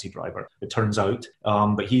also a taxi driver, it turns out.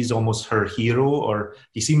 But he's almost her hero, or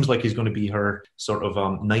he seems like he's going to be her sort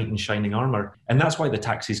of knight in shining armour. And that's why the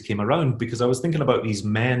taxis came around, because I was thinking about these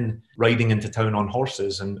men riding into town on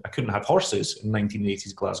horses, and I couldn't have horses in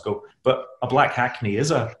 1980s Glasgow, but a black hackney is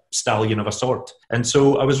a stallion of a sort. And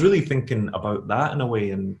so I was really thinking about that in a way,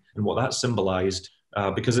 and what that symbolised,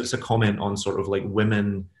 because it's a comment on sort of like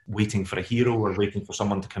women waiting for a hero or waiting for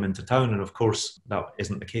someone to come into town. And of course, that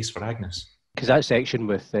isn't the case for Agnes. Because that section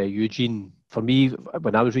with Eugene, for me,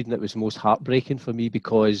 when I was reading it, was the most heartbreaking for me,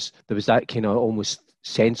 because there was that kind of almost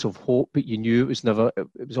sense of hope, but you knew it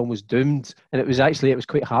was almost doomed. And it was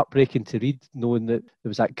quite heartbreaking to read, knowing that there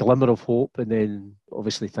was that glimmer of hope, and then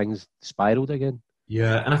obviously things spiraled again.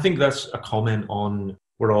 Yeah, and I think that's a comment on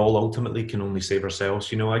we're all ultimately can only save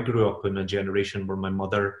ourselves. I grew up in a generation where my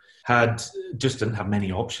mother just didn't have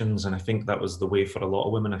many options, and I think that was the way for a lot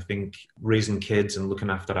of women. I think raising kids and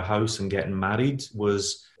looking after a house and getting married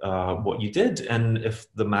was what you did, and if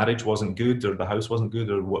the marriage wasn't good or the house wasn't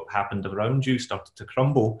good or what happened around you started to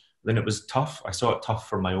crumble, then it was tough. I saw it tough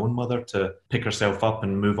for my own mother to pick herself up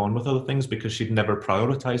and move on with other things, because she'd never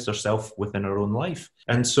prioritized herself within her own life.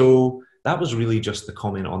 And so that was really just the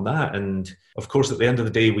comment on that. And of course, at the end of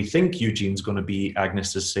the day, we think Eugene's going to be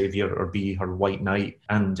Agnes's saviour or be her white knight.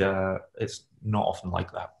 And it's not often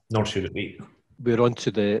like that, nor should it be. We're on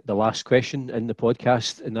to the last question in the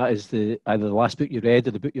podcast, and that is either the last book you read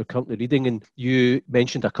or the book you're currently reading. And you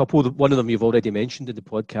mentioned a couple. One of them you've already mentioned in the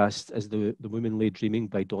podcast is The Woman Lay Dreaming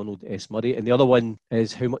by Donald S. Murray. And the other one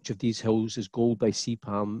is How Much of These Hills is Gold by C.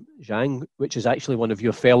 Pam Zhang, which is actually one of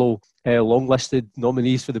your fellow long-listed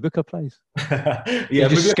nominees for the Booker Prize. Yeah, you're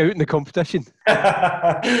just scouting the competition.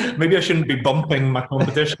 Maybe I shouldn't be bumping my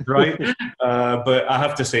competition, right? But I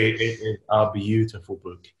have to say, it is a beautiful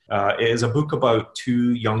book. It is a book about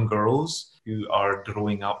two young girls who are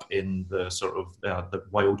growing up in the sort of the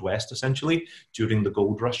Wild West, essentially, during the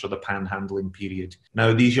gold rush or the panhandling period.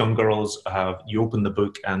 Now, these young girls you open the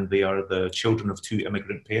book and they are the children of two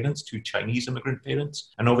immigrant parents, two Chinese immigrant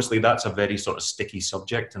parents. And obviously that's a very sort of sticky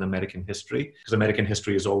subject in American history, because American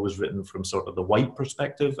history is always written from sort of the white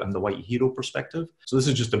perspective and the white hero perspective. So this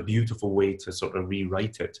is just a beautiful way to sort of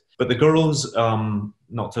rewrite it. But the girls,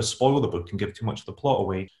 not to spoil the book and give too much of the plot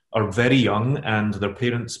away, are very young, and their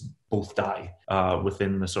parents both die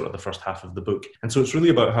within the sort of the first half of the book. And so it's really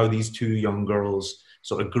about how these two young girls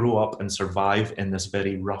sort of grow up and survive in this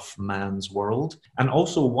very rough man's world. And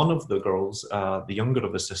also one of the girls, the younger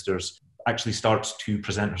of the sisters, actually starts to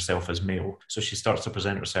present herself as male. So she starts to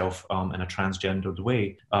present herself in a transgendered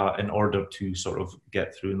way in order to sort of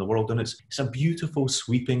get through in the world. And it's a beautiful,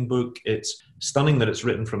 sweeping book. It's stunning that it's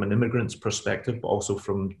written from an immigrant's perspective, but also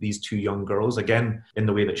from these two young girls. Again, in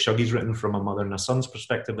the way that Shuggie's written from a mother and a son's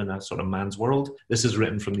perspective in a sort of man's world, this is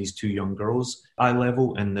written from these two young girls' eye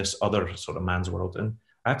level in this other sort of man's world. And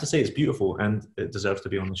I have to say, it's beautiful, and it deserves to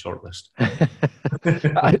be on the shortlist.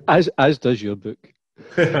 As does your book.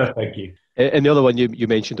 Thank you. And the other one you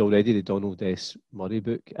mentioned already, the Donald S. Murray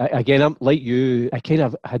book. Again, I'm like you. I kind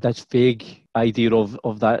of had this vague idea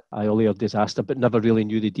of that Iolair disaster, but never really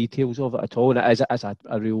knew the details of it at all. And it is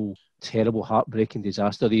a real terrible, heartbreaking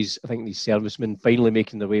disaster. I think these servicemen finally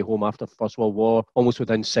making their way home after First World War, almost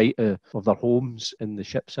within sight of their homes, and the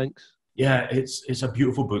ship sinks. Yeah, it's a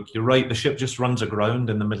beautiful book. You're right. The ship just runs aground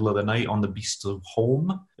in the middle of the night on the Beast of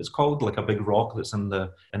Home. It's called, like a big rock that's in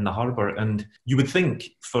the harbour. And you would think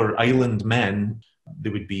for island men, they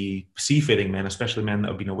would be seafaring men, especially men that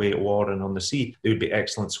have been away at war and on the sea. They would be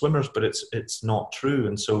excellent swimmers, but it's not true.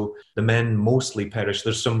 And so the men mostly perish.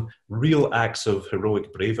 There's some real acts of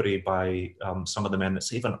heroic bravery by some of the men that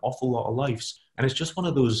save an awful lot of lives. And it's just one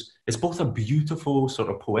of those, it's both a beautiful sort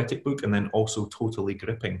of poetic book and then also totally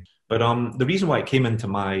gripping. But the reason why it came into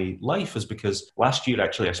my life is because last year,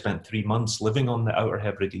 actually, I spent 3 months living on the Outer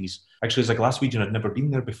Hebrides. Actually, as a Glaswegian, I'd never been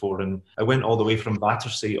there before. And I went all the way from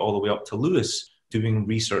Battersea all the way up to Lewis, doing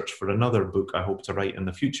research for another book I hope to write in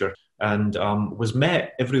the future, and was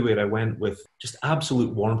met everywhere I went with just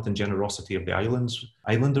absolute warmth and generosity of the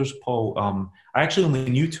islanders, Paul. I actually only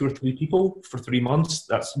knew 2 or 3 people for 3 months.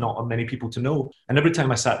 That's not many people to know. And every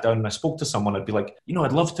time I sat down and I spoke to someone, I'd be like,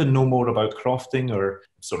 I'd love to know more about crofting or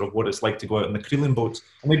sort of what it's like to go out in the creeling boats.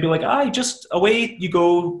 And they'd be like, just away you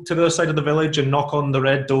go to the other side of the village and knock on the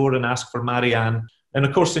red door and ask for Marianne. And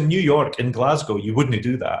of course, in New York, in Glasgow, you wouldn't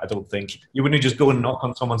do that, I don't think. You wouldn't just go and knock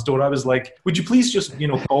on someone's door. I was like, would you please just,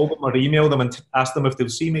 call them or email them and ask them if they'll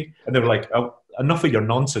see me? And they were like, oh, enough of your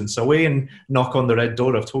nonsense. Away and knock on the red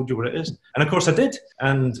door. I've told you where it is. And of course I did.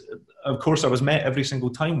 And of course I was met every single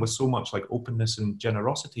time with so much like openness and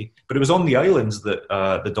generosity. But it was on the islands that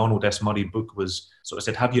the Donald S. Murray book was sort of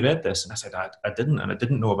said, have you read this? And I said, I didn't. And I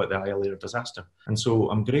didn't know about the Iolair disaster. And so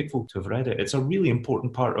I'm grateful to have read it. It's a really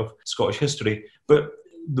important part of Scottish history. But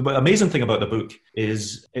the amazing thing about the book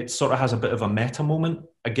is it sort of has a bit of a meta moment.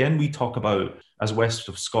 Again, we talk about, as West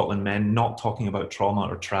of Scotland men, not talking about trauma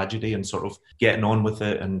or tragedy and sort of getting on with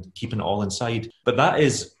it and keeping it all inside. But that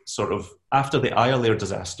is sort of, after the Iolair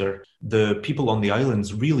disaster, the people on the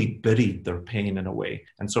islands really buried their pain in a way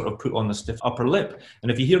and sort of put on the stiff upper lip.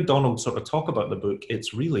 And if you hear Donald sort of talk about the book,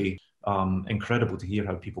 it's really incredible to hear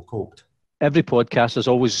how people coped. Every podcast, there's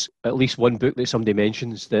always at least one book that somebody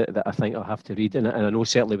mentions that I think I'll have to read. And I know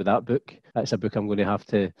certainly with that book, that's a book I'm going to have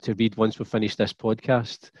to read once we finish this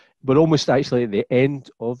podcast. We're almost actually at the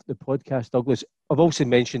end of the podcast, Douglas. I've also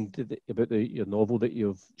mentioned about your novel that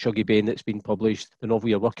Shuggie Bain, that's been published, the novel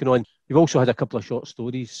you're working on. You've also had a couple of short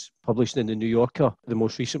stories published in the New Yorker. The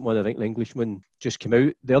most recent one, I think, The Englishman, just came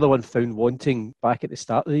out. The other one, Found Wanting, back at the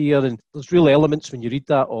start of the year. And there's real elements when you read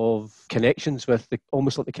that of connections with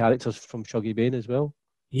almost like the characters from Shuggie Bain as well.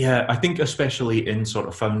 Yeah, I think especially in sort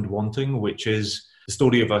of Found Wanting, which is the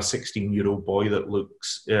story of a 16-year-old boy that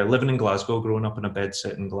looks living in Glasgow, growing up in a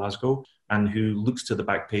bedsit in Glasgow, and who looks to the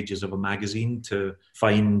back pages of a magazine to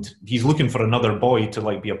find, he's looking for another boy to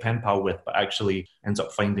like be a pen pal with, but actually ends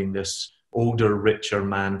up finding this older, richer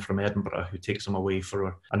man from Edinburgh who takes him away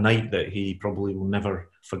for a night that he probably will never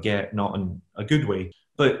forget, not in a good way.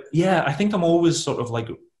 But yeah, I think I'm always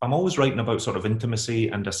writing about sort of intimacy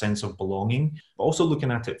and a sense of belonging, but also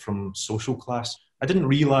looking at it from social class. I didn't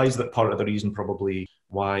realize that part of the reason probably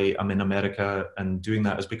why I'm in America and doing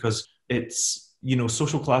that is because it's,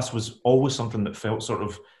 social class was always something that felt sort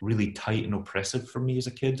of really tight and oppressive for me as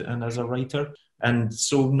a kid and as a writer. And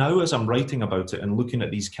so now as I'm writing about it and looking at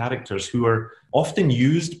these characters who are often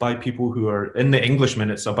used by people who are, in The Englishman,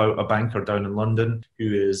 it's about a banker down in London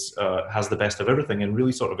who is has the best of everything and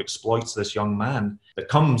really sort of exploits this young man that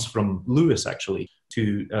comes from Lewis, actually,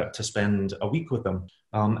 to spend a week with them.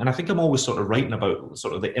 And I think I'm always sort of writing about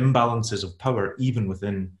sort of the imbalances of power, even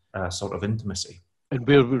within sort of intimacy. And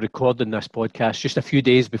we're recording this podcast just a few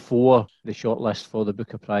days before the shortlist for the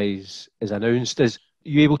Booker Prize is announced. Are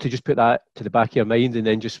you able to just put that to the back of your mind, and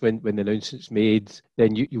then just when the announcement's made,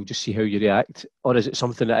 then you'll just see how you react? Or is it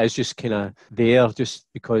something that is just kind of there just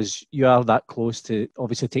because you are that close to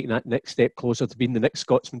obviously taking that next step closer to being the next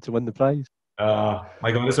Scotsman to win the prize? My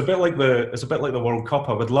God, it's a bit like the World Cup.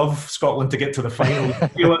 I would love Scotland to get to the final. I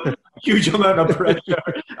feel a huge amount of pressure.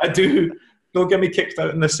 I do. Don't get me kicked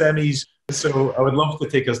out in the semis. So I would love to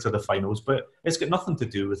take us to the finals, but it's got nothing to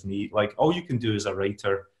do with me. Like, all you can do as a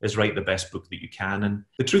writer is write the best book that you can. And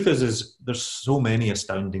the truth is there's so many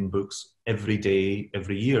astounding books every day,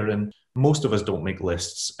 every year, and most of us don't make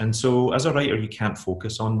lists. And so as a writer, you can't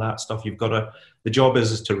focus on that stuff. The job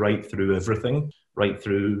is to write through everything, write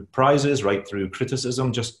through prizes, write through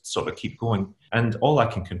criticism, just sort of keep going. And all I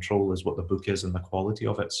can control is what the book is and the quality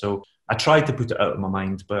of it. So I tried to put it out of my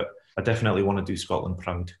mind, but I definitely want to do Scotland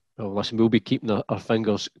proud. Well, listen, we'll be keeping our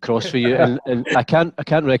fingers crossed for you, and I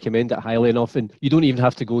can't recommend it highly enough. And you don't even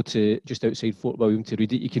have to go to just outside Fort William to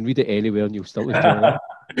read it. You can read it anywhere, and you'll still enjoy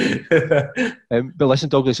it. But listen,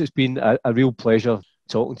 Douglas, it's been a real pleasure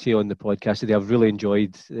talking to you on the podcast today. I've really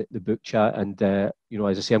enjoyed the book chat, and as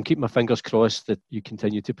I say, I'm keeping my fingers crossed that you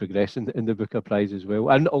continue to progress in the Booker Prize as well.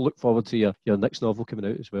 And I'll look forward to your next novel coming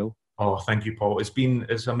out as well. Oh, thank you, Paul.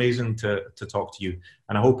 It's amazing to talk to you,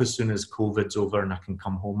 and I hope as soon as COVID's over and I can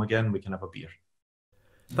come home again, we can have a beer.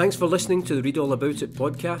 Thanks for listening to the Read All About It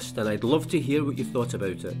podcast, and I'd love to hear what you thought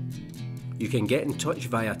about it. You can get in touch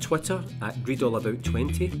via Twitter at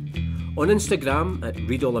ReadAllAbout20, on Instagram at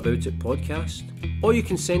ReadAllAboutItPodcast, or you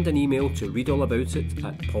can send an email to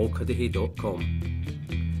readallaboutit@paulcuddihy.com.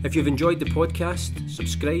 If you've enjoyed the podcast,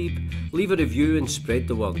 subscribe, leave a review and spread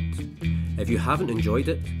the word. If you haven't enjoyed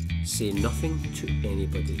it, say nothing to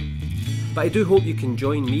anybody. But I do hope you can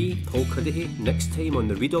join me, Paul Cuddihy, next time on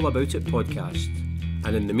the Read All About It podcast.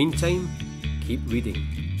 And in the meantime, keep reading.